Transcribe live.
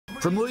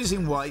From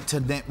losing weight to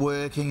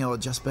networking or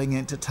just being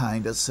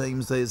entertained, it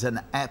seems there's an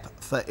app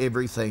for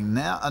everything.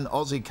 Now an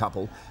Aussie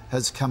couple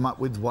has come up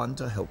with one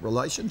to help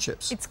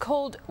relationships. It's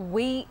called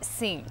We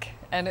Sync,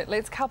 and it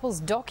lets couples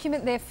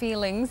document their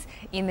feelings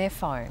in their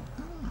phone.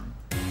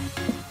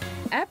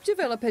 App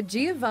developer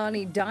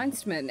Giovanni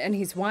Dienstmann and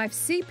his wife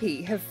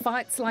CP have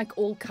fights like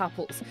all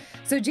couples.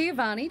 So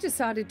Giovanni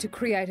decided to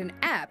create an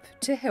app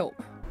to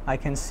help. I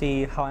can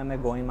see how am I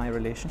going in my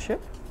relationship.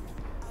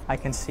 I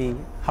can see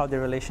how the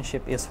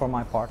relationship is for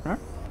my partner.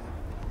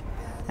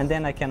 And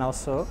then I can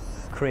also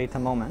create a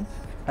moment.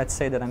 Let's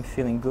say that I'm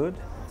feeling good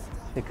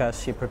because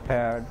she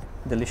prepared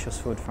delicious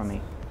food for me.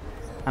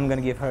 I'm going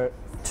to give her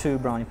 2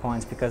 brownie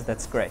points because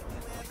that's great.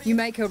 You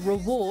make a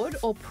reward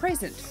or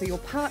present for your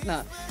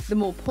partner. The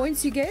more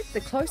points you get,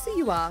 the closer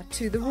you are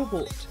to the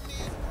reward.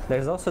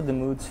 There's also the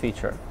moods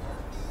feature,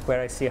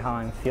 where I see how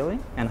I'm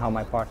feeling and how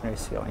my partner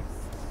is feeling.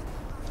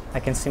 I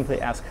can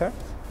simply ask her,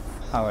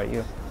 how are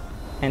you?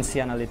 And see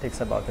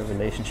analytics about the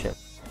relationship.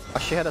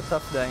 She had a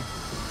tough day.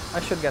 I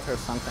should get her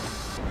something.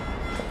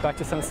 Got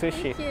you some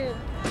sushi. Thank you.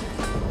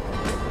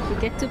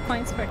 You get 2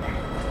 points for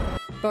that.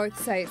 Both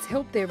say it's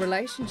helped their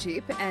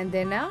relationship and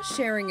they're now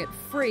sharing it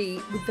free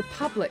with the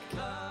public.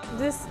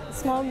 These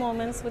small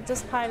moments would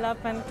just pile up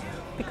and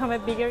become a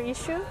bigger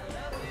issue.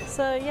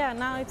 So yeah,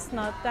 now it's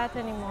not that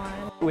anymore.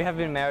 We have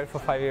been married for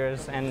 5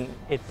 years and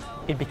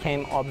it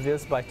became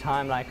obvious by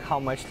time like how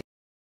much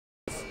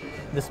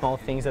the small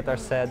things that are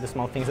said, the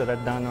small things that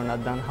are done or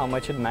not done, how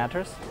much it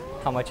matters,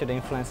 how much it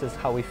influences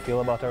how we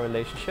feel about our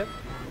relationship.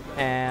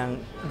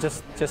 And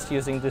just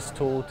using this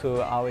tool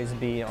to always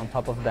be on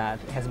top of that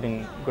has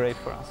been great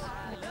for us.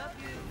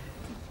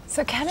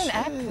 So can an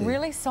app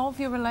really solve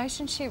your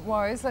relationship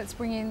woes? Let's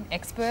bring in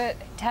expert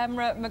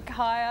Tamra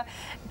Mercieca.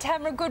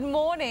 Tamra, good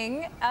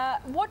morning.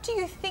 What do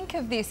you think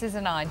of this as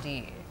an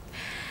idea?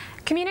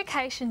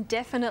 Communication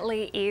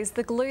definitely is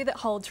the glue that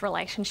holds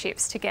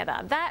relationships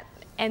together. That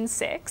and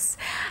sex.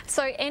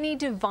 So any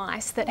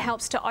device that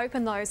helps to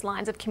open those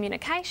lines of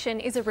communication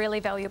is a really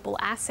valuable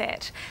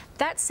asset.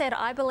 That said,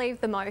 I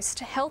believe the most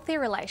healthy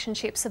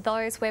relationships are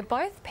those where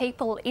both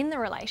people in the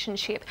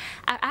relationship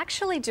are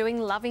actually doing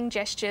loving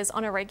gestures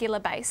on a regular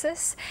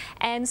basis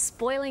and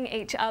spoiling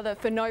each other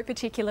for no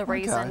particular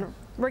reason,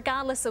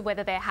 regardless of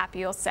whether they're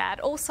happy or sad.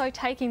 Also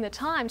taking the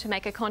time to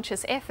make a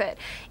conscious effort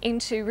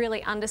into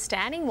really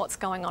understanding what's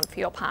going on for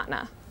your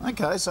partner.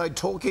 Okay, so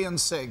talking and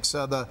sex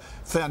are the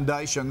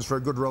foundations for a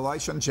good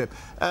relationship.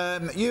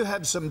 You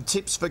have some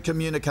tips for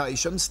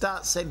communication.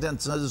 Start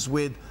sentences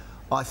with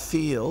I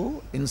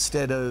feel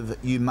instead of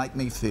you make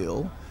me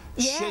feel.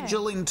 Yeah.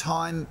 Scheduling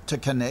time to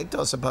connect,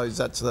 I suppose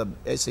that's the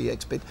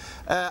sex bit.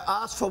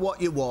 Ask for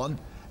what you want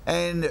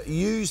and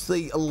use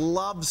the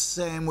love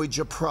sandwich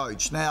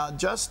approach. Now,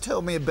 just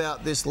tell me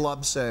about this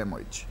love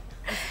sandwich.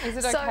 Is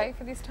it okay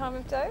for this time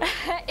of day?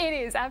 It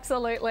is,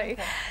 absolutely.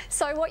 Okay.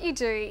 So what you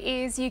do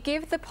is you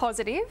give the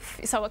positive,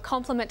 so a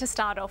compliment to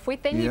start off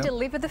with, then you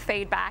deliver the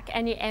feedback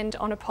and you end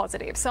on a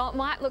positive. So it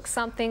might look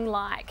something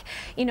like,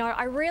 you know,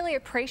 I really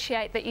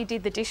appreciate that you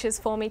did the dishes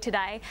for me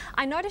today.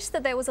 I noticed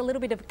that there was a little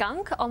bit of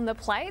gunk on the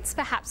plates.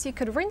 Perhaps you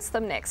could rinse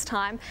them next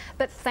time,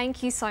 but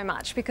thank you so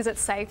much because it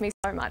saved me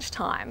so much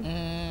time.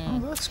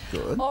 Oh, that's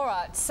good. All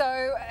right,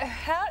 so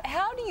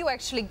how do you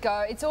actually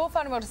go? It's all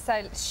fun and well to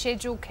say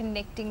schedule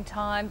connecting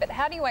time, but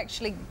how do you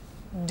actually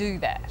do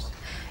that?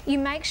 You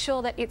make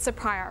sure that it's a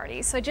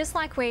priority. So just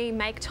like we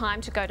make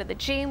time to go to the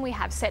gym, we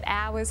have set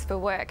hours for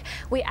work,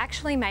 we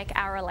actually make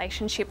our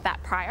relationship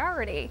that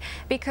priority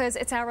because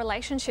it's our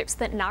relationships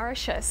that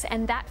nourish us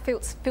and that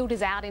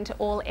filters out into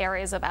all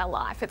areas of our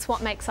life. It's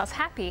what makes us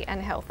happy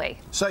and healthy.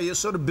 So you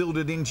sort of build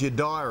it into your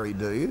diary,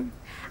 do you?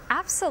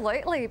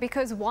 Absolutely,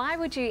 because why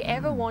would you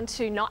ever want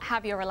to not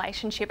have your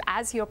relationship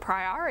as your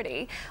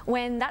priority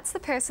when that's the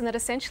person that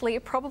essentially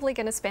you're probably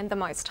going to spend the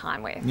most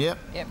time with? Yep,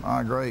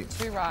 I agree.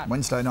 You're right.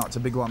 Wednesday night's a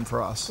big one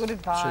for us. Good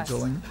advice.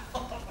 Scheduling.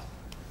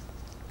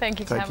 Thank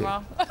you,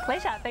 Tamra.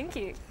 Pleasure, thank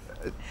you.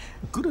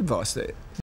 Good advice there.